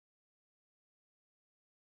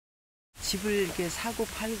집을 이렇게 사고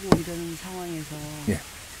팔고 이런 상황에서 예.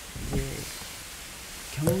 이제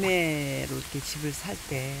경매로 이렇게 집을 살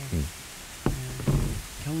때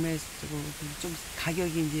경매 좀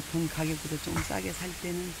가격이 이제 본 가격보다 좀 싸게 살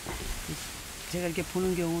때는 제가 이렇게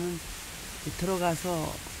보는 경우는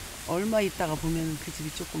들어가서 얼마 있다가 보면 그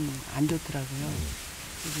집이 조금 안 좋더라고요.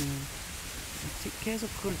 그래서 계속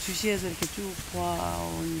그걸 주시해서 이렇게 쭉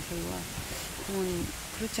보아온 결과 그건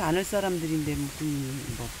그렇지 않을 사람들인데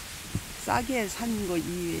뭐 싸게 산 거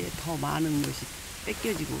이외에 더 많은 것이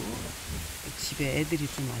뺏겨지고 집에 애들이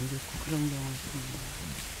좀 안 좋고 그런 경우가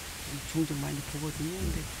종종 많이 보거든요.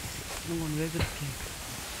 근데 그런 건 왜 그렇게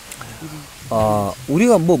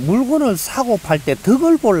우리가 뭐 물건을 사고 팔 때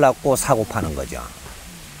덕을 보려고 사고 파는 거죠.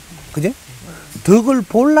 그죠? 덕을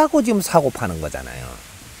보려고 지금 사고 파는 거잖아요.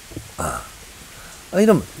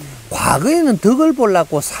 이러면 과거에는 덕을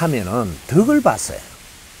보려고 사면은 덕을 봤어요.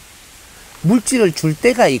 물질을 줄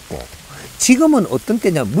때가 있고, 지금은 어떤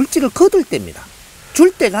때냐, 물질을 거둘 때입니다.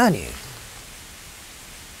 줄 때가 아니에요.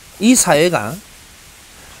 이 사회가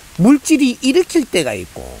물질이 일으킬 때가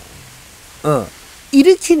있고,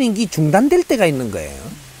 일으키는 게 중단될 때가 있는 거예요.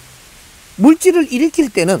 물질을 일으킬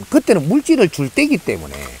때는, 그때는 물질을 줄 때이기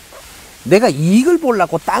때문에 내가 이익을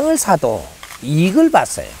보려고 땅을 사도 이익을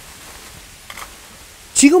봤어요.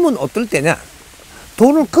 지금은 어떨 때냐,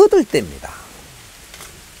 돈을 거둘 때입니다.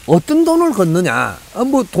 어떤 돈을 걷느냐,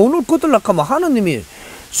 뭐 돈을 거둘려고 하면 하느님이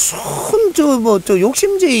저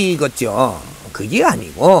욕심쟁이겠죠. 그게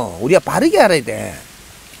아니고 우리가 바르게 알아야 돼.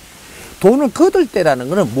 돈을 거둘 때라는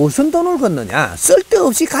거는 무슨 돈을 걷느냐,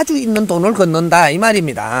 쓸데없이 가지고 있는 돈을 걷는다 이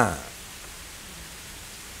말입니다.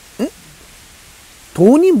 응?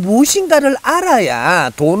 돈이 무엇인가를 알아야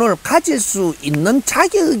돈을 가질 수 있는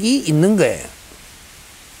자격이 있는 거예요.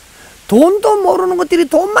 돈도 모르는 것들이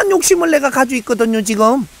돈만 욕심을 내가 가지고 있거든요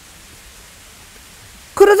지금.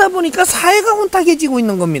 그러다 보니까 사회가 혼탁해지고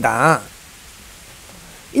있는 겁니다.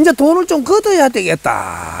 이제 돈을 좀 걷어야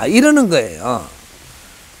되겠다 이러는 거예요.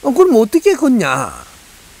 그럼 어떻게 걷냐?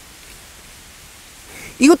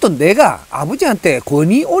 이것도 내가 아버지한테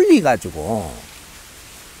권위 올려가지고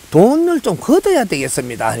돈을 좀 걷어야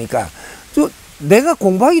되겠습니다 하니까 내가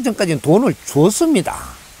공부하기 전까지는 돈을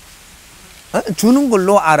줬습니다. 주는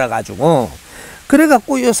걸로 알아가지고,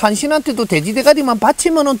 그래갖고 이 산신한테도 돼지대가리만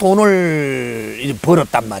바치면은 돈을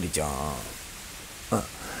벌었단 말이죠.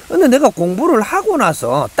 근데 내가 공부를 하고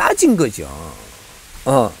나서 따진 거죠.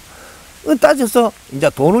 따져서 이제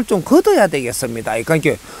돈을 좀 걷어야 되겠습니다.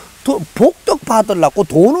 그러니까 복덕 받으려고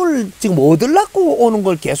돈을 지금 얻으려고 오는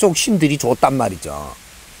걸 계속 신들이 줬단 말이죠.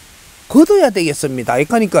 걷어야 되겠습니다.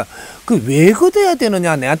 그러니까 그 왜 걷어야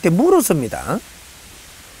되느냐 내한테 물었습니다.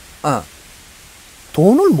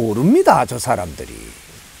 돈을 모릅니다 저 사람들이.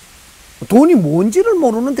 돈이 뭔지를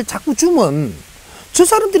모르는데 자꾸 주면 저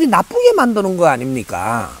사람들이 나쁘게 만드는 거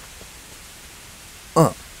아닙니까?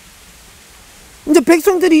 이제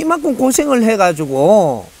백성들이 이만큼 고생을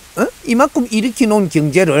해가지고 이만큼 일으켜 놓은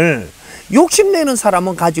경제를 욕심내는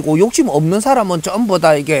사람은 가지고 욕심 없는 사람은 전부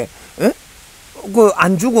다 이게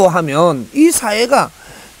안 주고 하면 이 사회가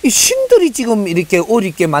이 신들이 지금 이렇게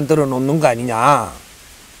어렵게 만들어 놓는 거 아니냐.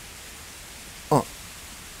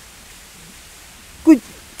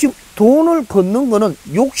 지금 돈을 걷는 거는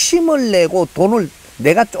욕심을 내고 돈을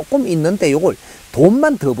내가 조금 있는데 요걸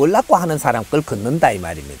돈만 더 벌려고 하는 사람 걸 걷는다 이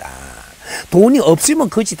말입니다. 돈이 없으면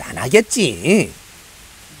거짓 안 하겠지.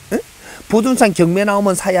 부동산 경매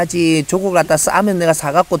나오면 사야지, 저거 갖다 싸면 내가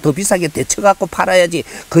사갖고 더 비싸게 데쳐갖고 팔아야지,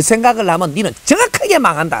 그 생각을 하면 니는 정확하게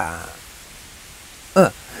망한다.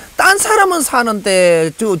 딴 사람은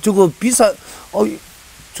사는데 저거 비싸,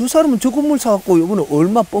 저 사람은 저 건물 사갖고 이번에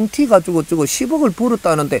얼마 뻥튀 가지고 저거 10억을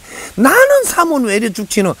벌었다는데 나는 사면 왜 이래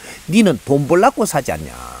죽지는. 니는 돈 벌라고 사지 않냐,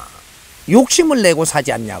 욕심을 내고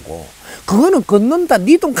사지 않냐고. 그거는 걷는다.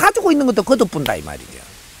 니 돈 가지고 있는 것도 걷어뿐다 이 말이죠.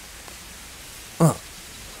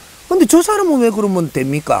 근데 저 사람은 왜 그러면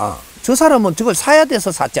됩니까? 저 사람은 저걸 사야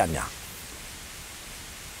돼서 샀지 않냐.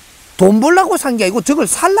 돈 벌라고 산 게 아니고 저걸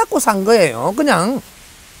살라고 산 거예요 그냥.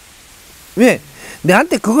 왜?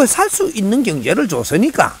 내한테 그걸 살 수 있는 경제를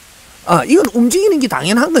줬으니까 이건 움직이는 게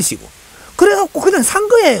당연한 것이고, 그래갖고 그냥 산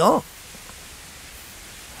거예요.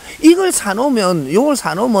 이걸 사놓으면, 요걸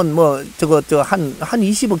사놓으면 뭐 한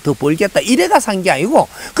 20억 더 벌겠다 이래가 산 게 아니고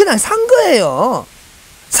그냥 산 거예요.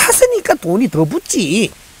 샀으니까 돈이 더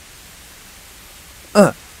붙지.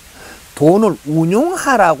 돈을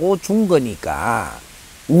운용하라고 준 거니까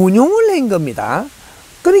운용을 한 겁니다.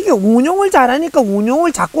 그러니까 운용을 잘하니까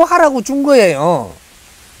운용을 자꾸 하라고 준 거예요.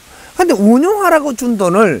 근데 운용하라고 준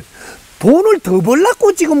돈을 더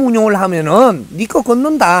벌라고 지금 운용을 하면은 니 거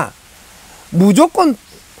걷는다. 무조건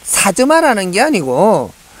사지 말라는 게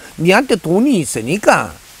아니고 니한테 돈이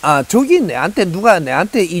있으니까 저기 누가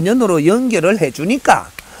내한테 인연으로 연결을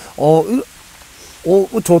해주니까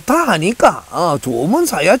좋다 하니까 좋으면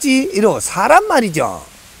사야지 이러고 사란 말이죠.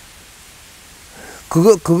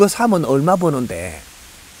 그거 사면 얼마 버는데?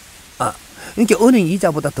 그러니까 은행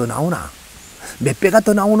이자보다 더 나오나? 몇 배가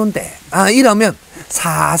더 나오는데? 이러면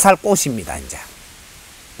살살 꼬십니다. 이제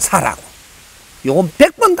사라고. 요건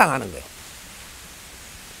 100번 당하는 거예요.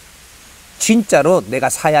 진짜로 내가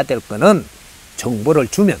사야 될 거는 정보를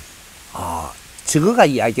주면 저거가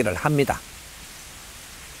이야기를 합니다.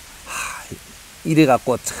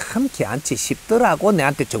 이래갖고 참 걔한테 쉽더라고.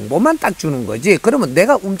 내한테 정보만 딱 주는 거지. 그러면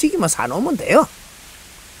내가 움직이면 사놓으면 돼요.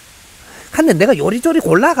 근데 내가 요리조리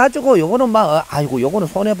골라가지고 요거는 막 아이고 요거는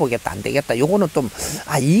손해보겠다 안 되겠다 요거는 좀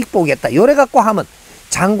이익 보겠다 요래갖고 하면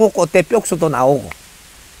장고 꽃대 뿅수도 나오고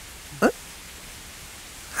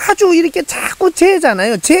아주 이렇게 자꾸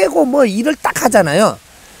재잖아요. 재고 뭐 일을 딱 하잖아요.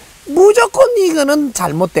 무조건 이거는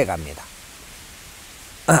잘못돼 갑니다.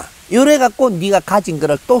 요래갖고 네가 가진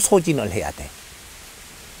거를 또 소진을 해야 돼.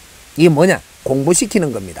 이게 뭐냐?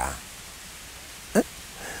 공부시키는 겁니다.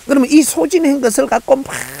 그러면 이 소진한 것을 갖고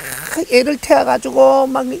막 애를 태워가지고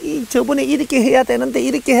막 저번에 이렇게 해야 되는데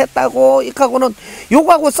이렇게 했다고 이하고는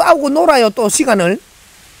욕하고 싸우고 놀아요. 또 시간을.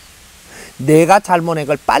 내가 잘못한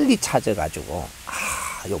걸 빨리 찾아가지고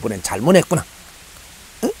요번엔 잘못했구나.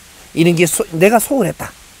 이런 게 내가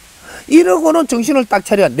소홀했다. 이러고는 정신을 딱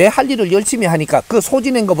차려. 내 할 일을 열심히 하니까 그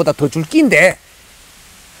소진한 것보다 더 줄 끼인데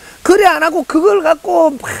그래 안 하고 그걸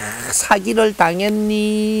갖고 막 사기를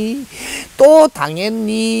당했니 또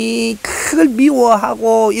당했니 그걸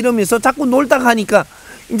미워하고 이러면서 자꾸 놀다가 하니까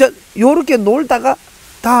이제 요렇게 놀다가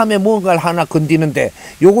다음에 뭔가를 하나 건드는데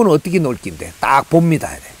요거는 어떻게 놀 낀데 딱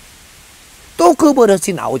봅니다. 또 그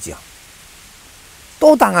버릇이 나오죠.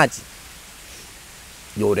 또 당하지.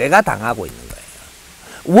 요래가 당하고 있는 거예요.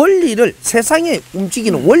 원리를 세상에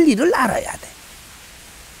움직이는 원리를 알아야 돼.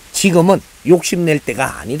 지금은 욕심낼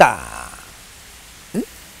때가 아니다. 응?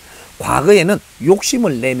 과거에는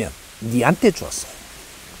욕심을 내면 니한테 줬어요.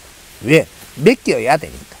 왜? 맡겨야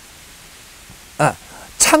되니까.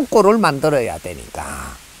 창고를 만들어야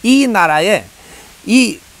되니까. 이 나라에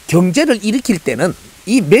이 경제를 일으킬 때는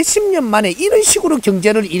이 몇십 년 만에 이런 식으로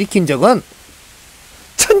경제를 일으킨 적은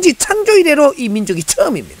천지 창조 이래로 이 민족이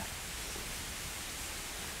처음입니다.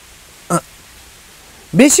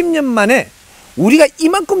 몇십 년 만에 우리가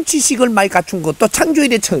이만큼 지식을 많이 갖춘 것도 창조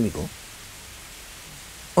이래 처음이고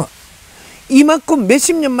이만큼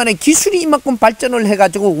몇십 년 만에 기술이 이만큼 발전을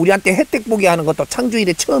해가지고 우리한테 혜택 보게 하는 것도 창조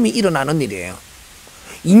이래 처음이 일어나는 일이에요.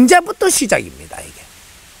 인자부터 시작입니다.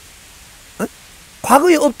 이게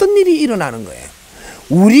과거에 없던 일이 일어나는 거예요.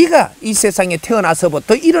 우리가 이 세상에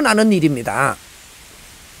태어나서부터 일어나는 일입니다.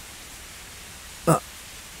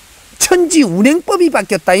 천지 운행법이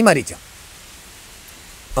바뀌었다 이 말이죠.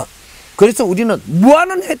 그래서 우리는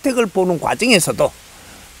무한한 혜택을 보는 과정에서도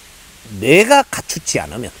내가 갖추지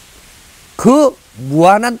않으면 그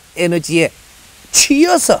무한한 에너지에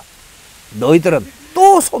치여서 너희들은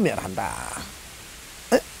또 소멸한다.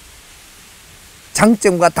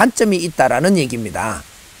 장점과 단점이 있다라는 얘기입니다.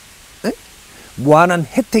 무한한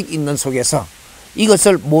혜택이 있는 속에서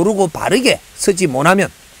이것을 모르고 바르게 쓰지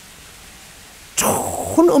못하면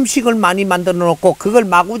좋은 음식을 많이 만들어 놓고 그걸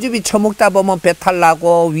마구잡이 처먹다 보면 배탈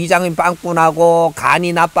나고 위장이 빵꾸나고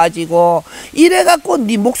간이 나빠지고 이래갖고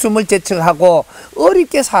네 목숨을 제쳐하고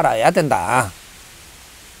어렵게 살아야 된다.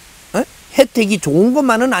 혜택이 좋은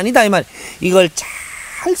것만은 아니다 이 말. 이걸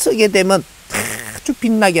잘 쓰게 되면 아주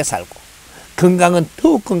빛나게 살고 건강은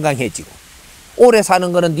더욱 건강해지고 오래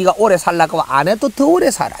사는 거는 네가 오래 살라고 안 해도 더 오래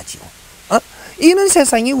살아지고 이런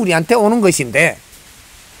세상이 우리한테 오는 것인데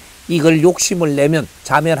이걸 욕심을 내면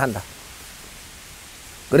자멸한다.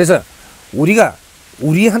 그래서 우리가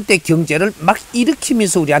우리한테 경제를 막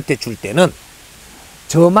일으키면서 우리한테 줄 때는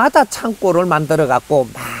저마다 창고를 만들어 갖고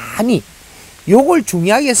많이 요걸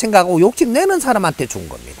중요하게 생각하고 욕심내는 사람한테 준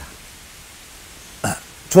겁니다.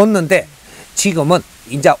 줬는데 지금은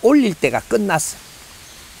이제 올릴 때가 끝났어.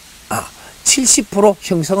 70%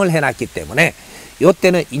 형성을 해놨기 때문에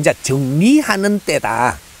요때는 이제 정리하는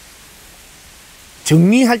때다.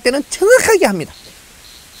 정리할 때는 정확하게 합니다.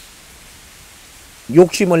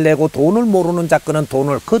 욕심을 내고 돈을 모르는 자꾸는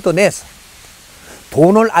돈을 걷어내서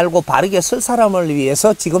돈을 알고 바르게 쓸 사람을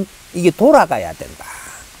위해서 지금 이게 돌아가야 된다.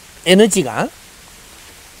 에너지가.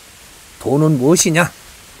 돈은 무엇이냐?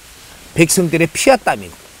 백성들의 피와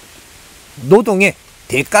땀이고 노동의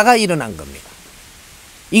대가가 일어난 겁니다.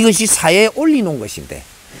 이것이 사회에 올리는 것인데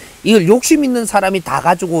이걸 욕심 있는 사람이 다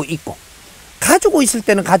가지고 있고 가지고 있을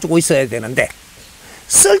때는 가지고 있어야 되는데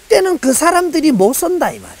쓸 때는 그 사람들이 못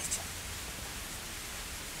쓴다 이 말이죠.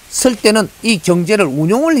 쓸 때는 이 경제를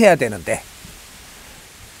운용을 해야 되는데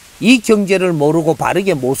이 경제를 모르고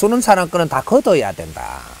바르게 못 쓰는 사람 거는 다 걷어야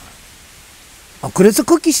된다. 그래서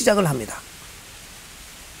걷기 시작을 합니다.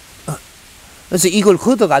 그래서 이걸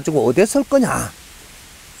걷어가지고 어디에 쓸 거냐?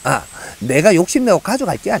 내가 욕심내고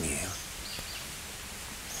가져갈 게 아니에요.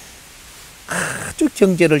 아주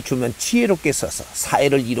경제를 주면 지혜롭게 써서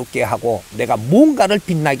사회를 이롭게 하고 내가 뭔가를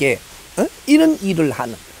빛나게 이런 일을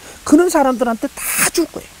하는 그런 사람들한테 다 줄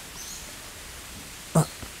거예요.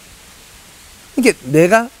 이게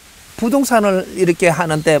내가 부동산을 이렇게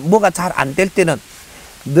하는데 뭐가 잘 안 될 때는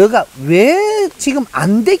너가 왜 지금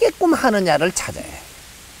안 되게끔 하느냐를 찾아야 해.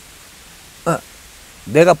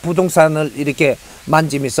 내가 부동산을 이렇게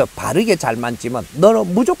만지면서 바르게 잘 만지면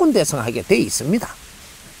너는 무조건 대성하게 돼 있습니다.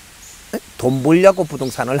 돈 벌려고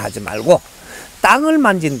부동산을 하지 말고 땅을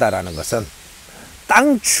만진다라는 것은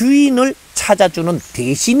땅 주인을 찾아주는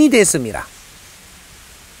대신이 됐습니다.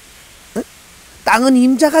 땅은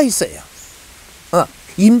임자가 있어요.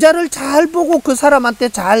 임자를 잘 보고 그 사람한테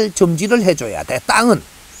잘 점지를 해줘야 돼. 땅은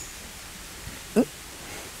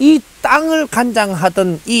이 땅을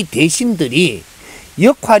관장하던 이 대신들이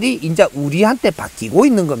역할이 이제 우리한테 바뀌고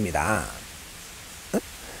있는 겁니다.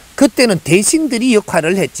 그때는 대신들이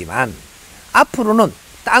역할을 했지만 앞으로는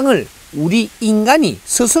땅을 우리 인간이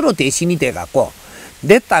스스로 대신이 돼갖고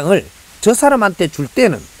내 땅을 저 사람한테 줄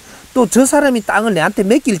때는 또 저 사람이 땅을 내한테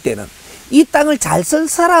맡길 때는 이 땅을 잘 쓸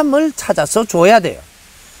사람을 찾아서 줘야 돼요.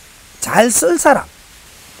 잘 쓸 사람.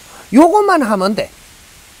 요것만 하면 돼.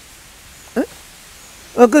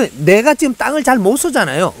 내가 지금 땅을 잘 못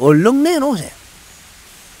쓰잖아요. 얼른 내놓으세요.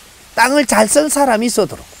 땅을 잘 쓸 사람이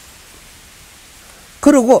쓰도록.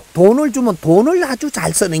 그리고 돈을 주면 돈을 아주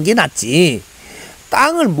잘 쓰는 게 낫지.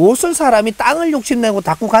 땅을 못 쓸 사람이 땅을 욕심내고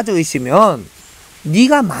자꾸 가지고 있으면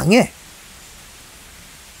네가 망해.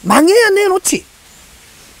 망해야 내놓지.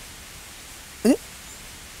 응?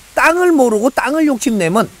 땅을 모르고 땅을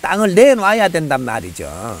욕심내면 땅을 내놔야 된단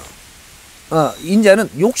말이죠. 이제는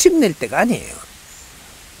욕심낼 때가 아니에요.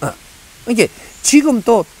 이게 지금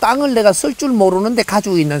또 땅을 내가 쓸 줄 모르는데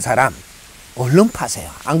가지고 있는 사람 얼른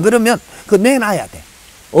파세요. 안 그러면 그거 내놔야 돼.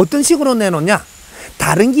 어떤 식으로 내놓냐?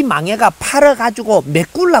 다른 기 망해가 팔아가지고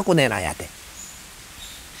메꾸려고 내놔야 돼.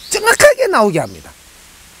 정확하게 나오게 합니다.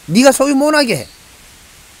 네가 소유 못하게 해.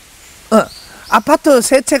 아파트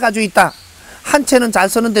세 채 가지고 있다. 한 채는 잘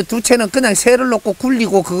쓰는데 두 채는 그냥 세를 놓고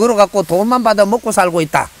굴리고 그거로 갖고 돈만 받아 먹고 살고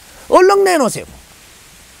있다. 얼른 내놓으세요.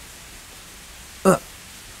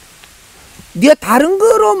 네가 다른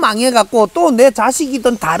거로 망해갖고 또 내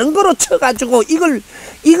자식이든 다른 거로 쳐가지고 이걸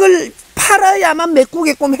팔아야만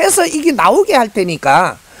메꾸게끔 해서 이게 나오게 할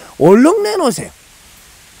테니까 얼른 내놓으세요.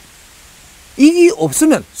 이게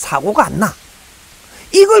없으면 사고가 안 나.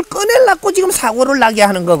 이걸 꺼내려고 지금 사고를 나게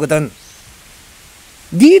하는 거거든.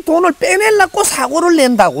 네 돈을 빼내려고 사고를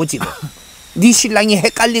낸다고 지금. 네 신랑이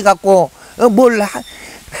헷갈리갖고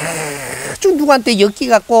좀 누구한테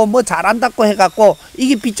엮이갖고 뭐 잘한다고 해갖고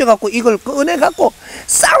이게 빚져갖고 이걸 꺼내갖고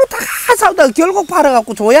싸우다가 결국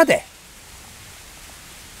팔아갖고 줘야 돼.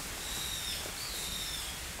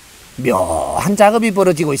 묘한 작업이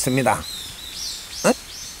벌어지고 있습니다.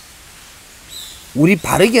 우리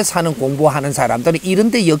바르게 사는 공부하는 사람들은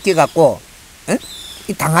이런 데 엮여갖고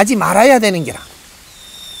당하지 말아야 되는 게라.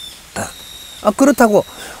 그렇다고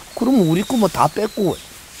그럼 우리 거 뭐 다 뺏고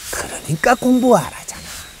그러니까 공부하라잖아.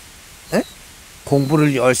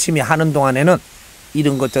 공부를 열심히 하는 동안에는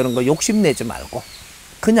이런 것 저런 거 욕심내지 말고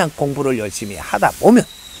그냥 공부를 열심히 하다 보면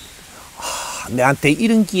내한테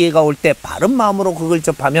이런 기회가 올 때 바른 마음으로 그걸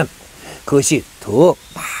접하면 그것이 더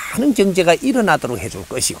많은 경제가 일어나도록 해줄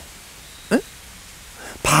것이고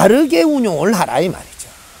바르게 운용을 하라 이 말이죠.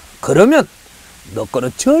 그러면 너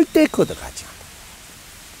거는 절대 걷어가지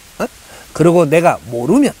않아. 그리고 내가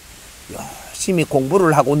모르면 열심히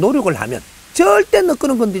공부를 하고 노력을 하면 절대 너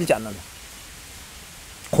거는 건들지 않는다.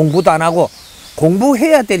 공부도 안 하고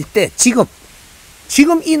공부해야 될 때 지금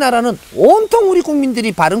이 나라는 온통 우리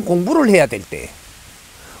국민들이 바른 공부를 해야 될 때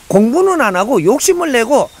공부는 안 하고 욕심을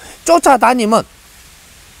내고 쫓아다니면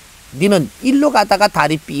니는 일로 가다가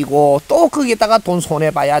다리 삐고 또 거기다가 돈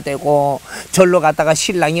손해봐야 되고 절로 가다가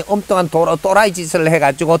신랑이 엉뚱한 또라이 짓을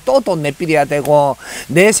해가지고 또 돈 내빌려야 되고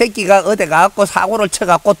내 새끼가 어디 가갖고 사고를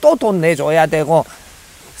쳐갖고 또 돈 내줘야 되고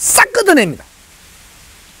싹 걷어냅니다.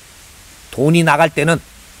 돈이 나갈 때는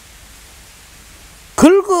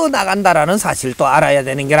긁어 나간다라는 사실도 알아야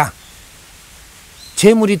되는 게라.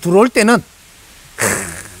 재물이 들어올 때는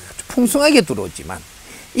풍성하게 들어오지만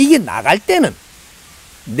이게 나갈 때는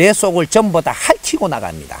내 속을 전부 다 핥히고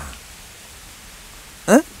나갑니다.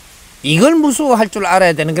 이걸 무서워할 줄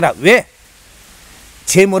알아야 되는 거라. 왜?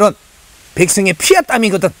 재물은 백성의 피와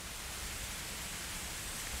땀이거든.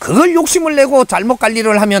 그걸 욕심을 내고 잘못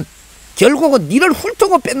관리를 하면 결국은 니를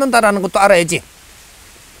훑고 뺏는다라는 것도 알아야지.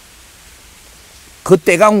 그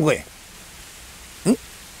때가 온 거예요. 응?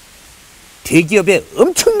 대기업에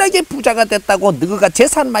엄청나게 부자가 됐다고, 너가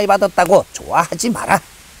재산 많이 받았다고 좋아하지 마라.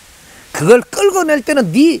 그걸 끌어낼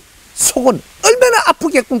때는 네 속은 얼마나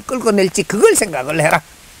아프게끔 끌어낼지 그걸 생각을 해라.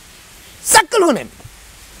 싹 끌어냅니다.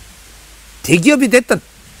 대기업이 됐든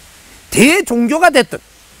대종교가 됐든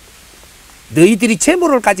너희들이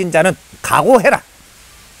재물을 가진 자는 각오해라.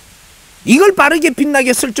 이걸 바르게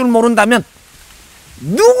빛나게 쓸 줄 모른다면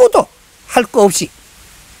누구도 할 거 없이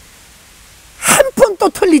한 푼도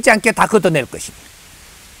틀리지 않게 다 걷어낼 것입니다.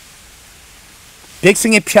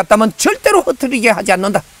 백성의 피와 땀은 절대로 흩어지게 하지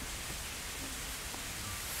않는다.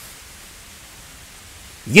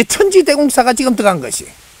 이게 천지대공사가 지금 들어간 것이.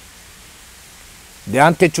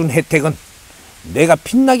 내한테 준 혜택은 내가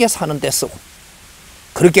빛나게 사는 데 쓰고,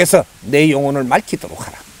 그렇게 해서 내 영혼을 맑히도록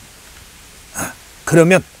하라.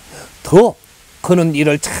 그러면 더 그는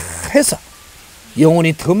일을 잘해서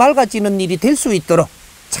영혼이 더 맑아지는 일이 될 수 있도록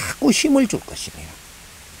자꾸 힘을 줄 것이네요.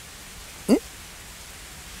 응?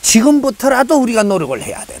 지금부터라도 우리가 노력을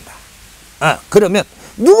해야 된다. 그러면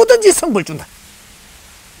누구든지 성불 준다.